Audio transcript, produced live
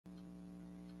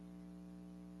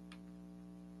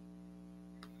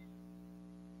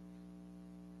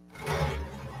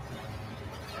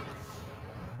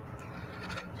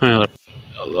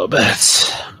little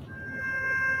bit.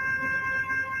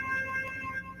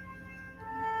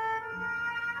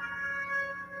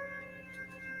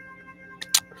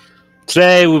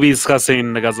 Today we'll be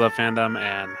discussing the Godzilla fandom,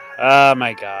 and oh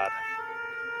my god.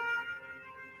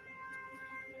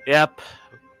 Yep.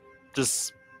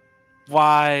 Just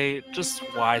why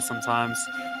sometimes.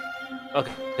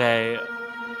 Okay.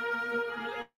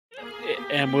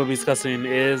 And we'll be discussing,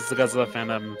 is the Godzilla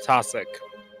fandom toxic?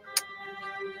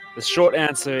 The short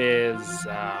answer is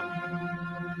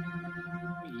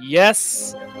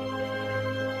yes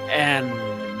and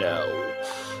no.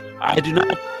 I do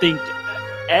not think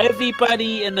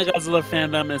everybody in the Godzilla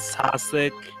fandom is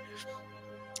toxic.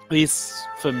 At least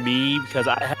for me, because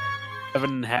I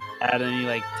haven't had any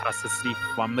like toxicity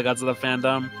from the Godzilla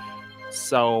fandom.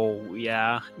 So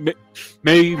yeah,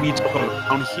 maybe we joke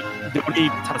around. The only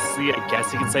toxicity I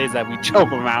guess you can say is that we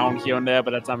joke around here and there,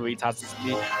 but that's not really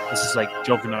toxicity. It's just like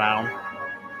joking around.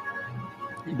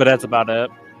 But that's about it.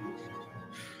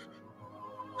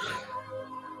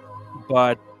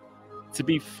 But to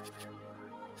be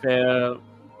fair,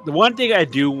 the one thing I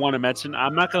do want to mention,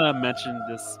 I'm not gonna mention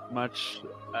this much.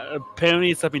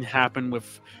 Apparently, something happened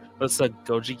with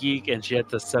Goji Geek, and she had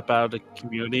to step out of the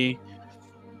community.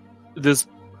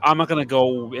 I'm not gonna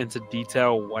go into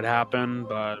detail what happened,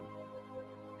 but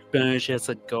apparently she has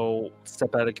to go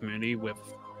step out of the community.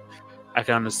 I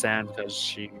can understand because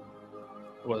she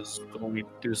was going to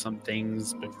do some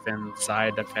things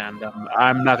inside the fandom.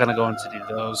 I'm not gonna go into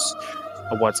details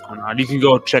of what's going on. You can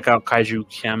go check out Kaiju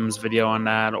Kim's video on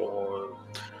that, or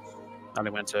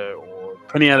Winter, or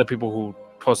plenty of other people who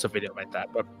post a video like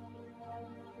that. But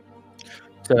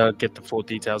to get the full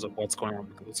details of what's going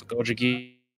on with Goji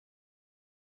Geek.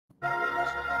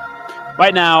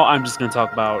 Right now, I'm just going to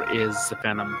talk about, is the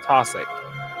fandom toxic?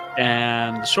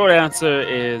 And the short answer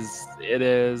is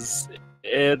it's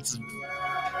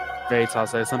very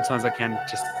toxic. Sometimes I can't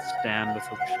just stand the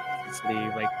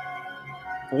toxicity. Like,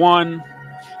 one,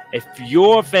 if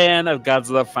you're a fan of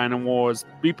Godzilla Fandom Wars,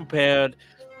 be prepared.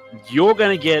 You're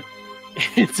going to get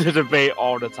into debate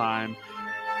all the time,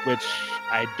 which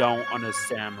I don't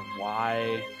understand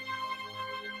why.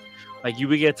 Like, you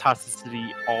would get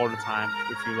toxicity all the time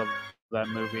if you love that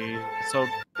movie. So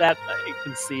that you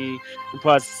can see. And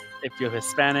plus, if you're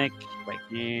Hispanic, like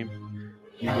me,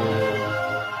 you will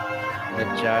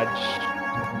get judged.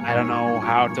 I don't know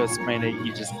how to explain it.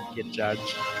 You just get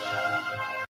judged.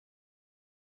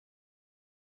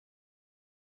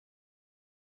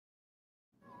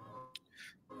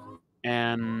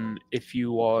 And if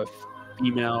you are a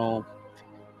female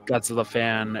Godzilla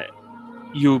fan,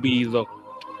 you'll be looked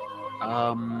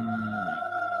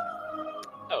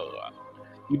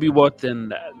you'd be looked in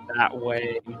that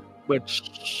way,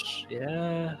 which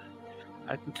yeah,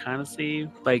 I can kind of see.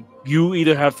 Like, you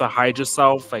either have to hide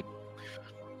yourself, like,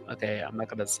 okay, I'm not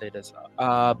gonna say this.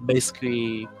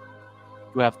 Basically,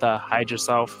 you have to hide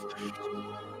yourself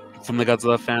from the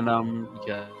Godzilla fandom.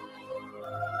 Yeah.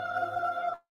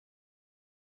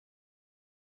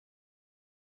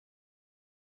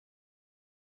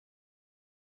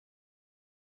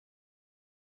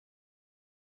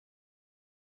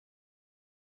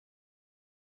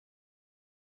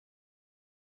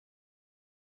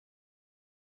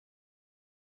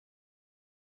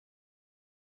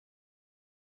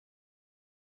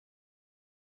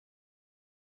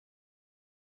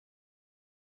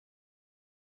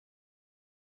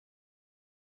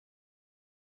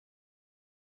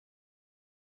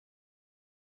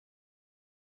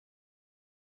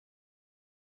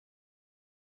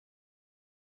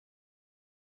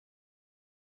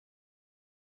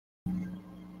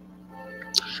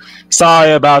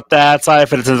 Sorry about that. Sorry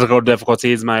for the technical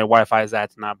difficulties. My Wi-Fi is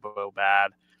acting up real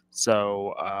bad.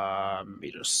 So, let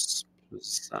me just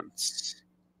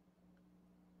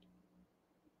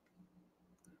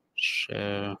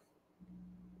share.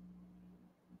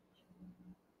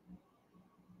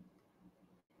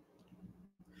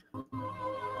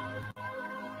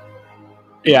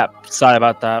 Yeah, sorry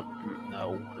about that.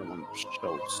 No, I don't want to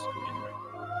show screen.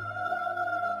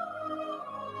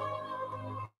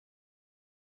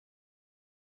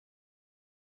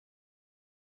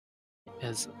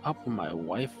 Is up on my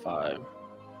Wi-Fi.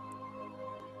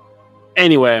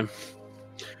 Anyway,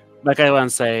 like I want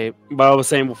to say, what I was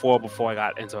saying before I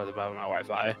got into it about my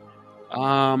Wi-Fi.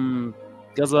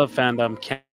 Godzilla fandom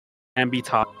can be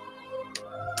tough.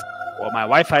 Well, my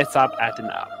Wi-Fi stopped acting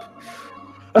up.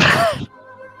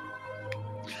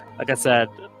 Like I said,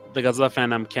 the Godzilla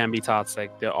fandom can be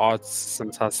toxic. There are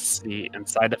some toxicity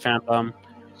inside the fandom,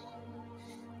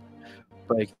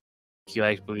 but you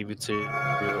like believe it too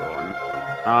or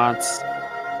not.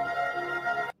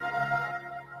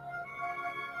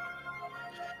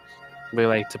 we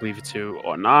like to believe it too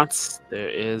or not, there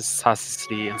is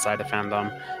toxicity inside the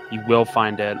fandom. You will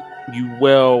find it. You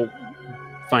will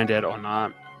find it or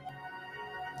not.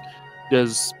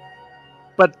 There's,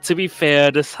 but to be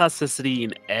fair, there's toxicity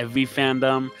in every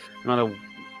fandom, no matter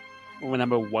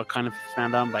remember what kind of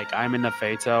fandom. Like I'm in the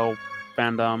Fairy Tail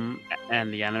fandom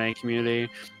and the anime community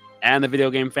and the video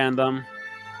game fandom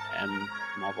and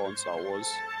Marvel and Star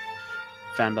Wars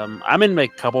fandom. I'm in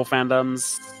like a couple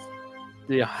fandoms, to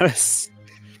be honest.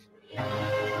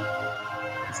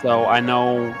 So I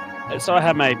know, so I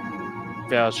have my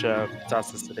fair share of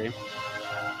toxicity.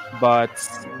 But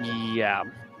yeah,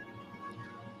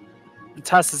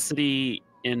 toxicity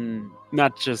in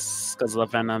not just Godzilla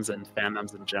fandoms and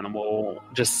fandoms in general.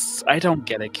 Just I don't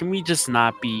get it. Can we just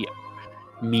not be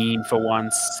mean for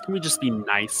once? Can we just be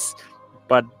nice?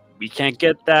 But we can't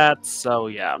get that, so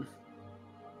yeah.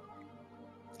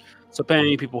 So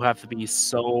apparently people have to be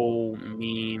so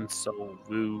mean, so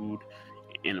rude,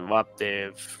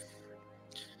 interruptive.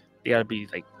 They gotta be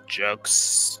like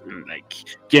jerks and like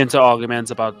get into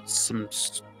arguments about some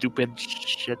stupid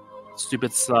shit,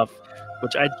 stupid stuff,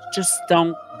 which I just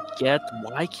don't get.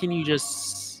 Why can you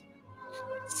just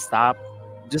stop?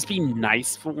 Just be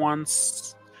nice for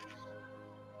once.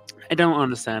 I don't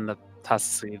understand the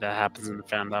toxicity that happens in the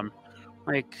fandom.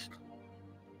 Like,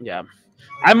 yeah,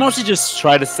 I mostly just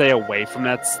try to stay away from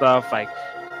that stuff. Like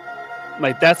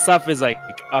that stuff is like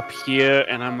up here,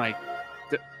 and I'm like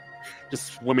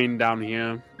just swimming down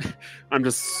here. I'm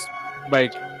just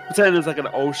like pretending it's like an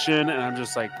ocean, and I'm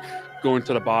just like going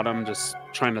to the bottom, just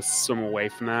trying to swim away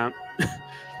from that.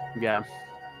 Yeah,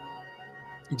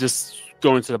 just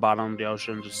going to the bottom of the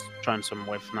ocean, just trying to swim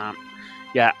away from that.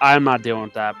 Yeah, I'm not dealing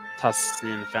with that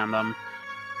toxicity in the fandom.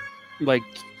 Like,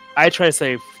 I try to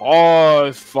stay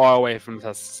far, far away from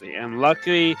toxicity, and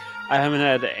luckily, I haven't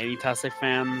had any toxic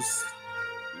fans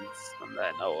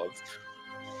that I know of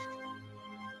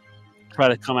try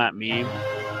to come at me.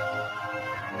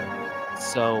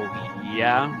 So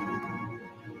yeah.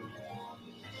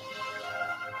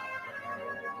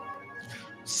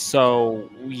 So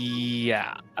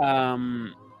yeah.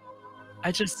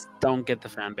 I just don't get the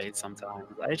fan base sometimes.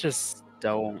 I just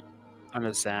don't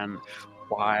understand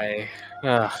why.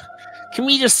 Ugh. Can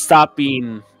we just stop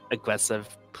being aggressive,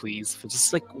 please, for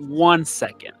just like 1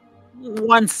 second?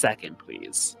 1 second,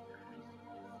 please.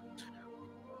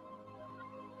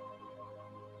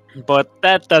 But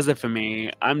that does it for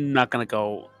me. I'm not gonna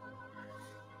go.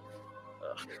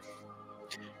 Ugh.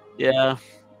 Yeah,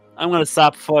 I'm gonna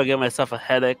stop before I get myself a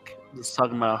headache. Just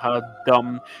talking about how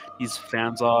dumb these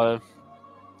fans are.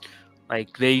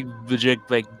 Like they legit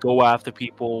like go after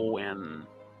people, and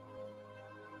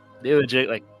they legit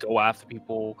like go after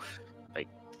people. Like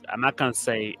I'm not gonna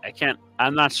say I can't.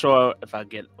 I'm not sure if I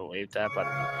get away with that, but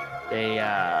they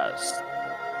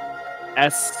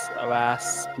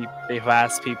harass people. They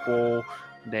harass people.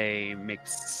 They make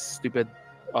stupid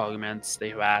arguments.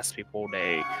 They harass people.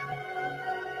 They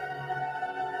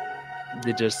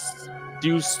just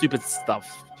do stupid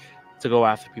stuff to go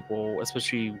after people,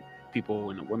 especially people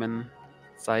in the women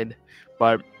side.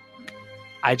 But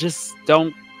I just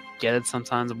don't get it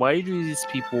sometimes. Why do these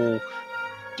people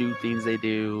do things they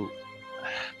do?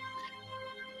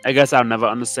 I guess I'll never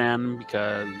understand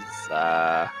because,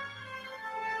 yeah,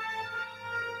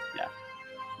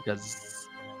 because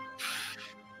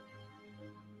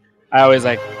I always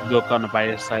like look on the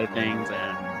brighter side of things,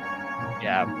 and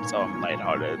yeah, so I'm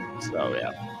lighthearted. So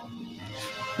yeah.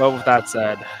 But with that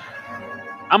said,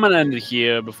 I'm gonna end it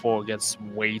here before it gets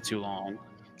way too long.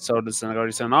 So this is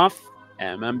gonna sign off,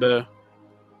 and remember,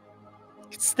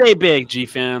 stay big, G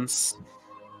fans.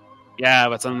 Yeah,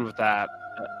 what's on with that?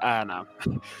 I don't know.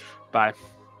 Bye.